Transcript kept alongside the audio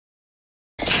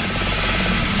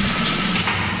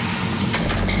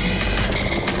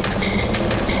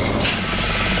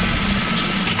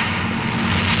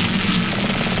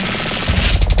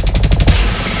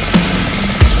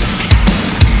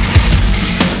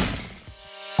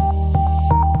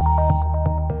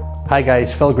Hi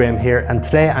guys, Phil Graham here, and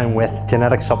today I'm with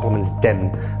Genetic Supplements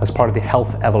DIM as part of the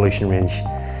Health Evolution range.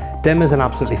 DIM is an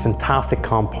absolutely fantastic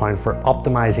compound for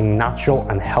optimizing natural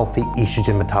and healthy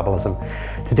estrogen metabolism.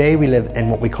 Today we live in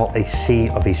what we call a sea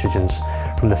of estrogens.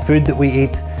 From the food that we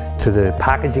eat, to the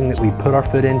packaging that we put our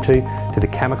food into, to the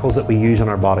chemicals that we use in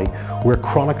our body, we're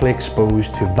chronically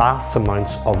exposed to vast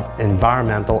amounts of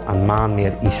environmental and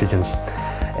man-made estrogens,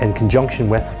 in conjunction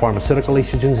with pharmaceutical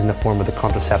estrogens in the form of the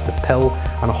contraceptive pill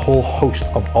and a whole host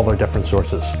of other different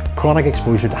sources. Chronic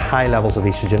exposure to high levels of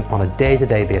estrogen on a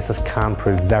day-to-day basis can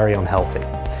prove very unhealthy,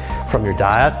 from your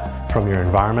diet, from your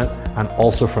environment, and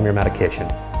also from your medication.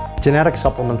 Genetic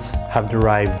supplements have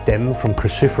derived DIM from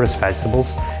cruciferous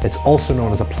vegetables. It's also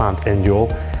known as a plant indole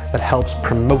that helps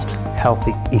promote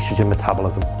healthy estrogen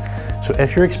metabolism. So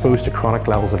if you're exposed to chronic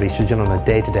levels of estrogen on a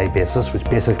day-to-day basis, which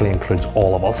basically includes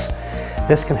all of us,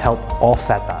 this can help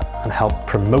offset that and help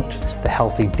promote the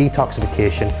healthy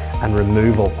detoxification and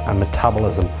removal and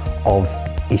metabolism of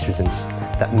estrogens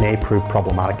that may prove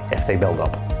problematic if they build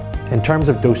up. In terms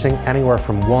of dosing, anywhere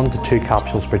from 1 to 2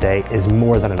 capsules per day is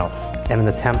more than enough in an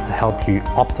attempt to help you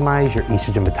optimize your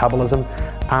estrogen metabolism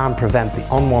and prevent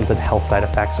the unwanted health side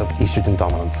effects of estrogen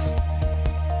dominance.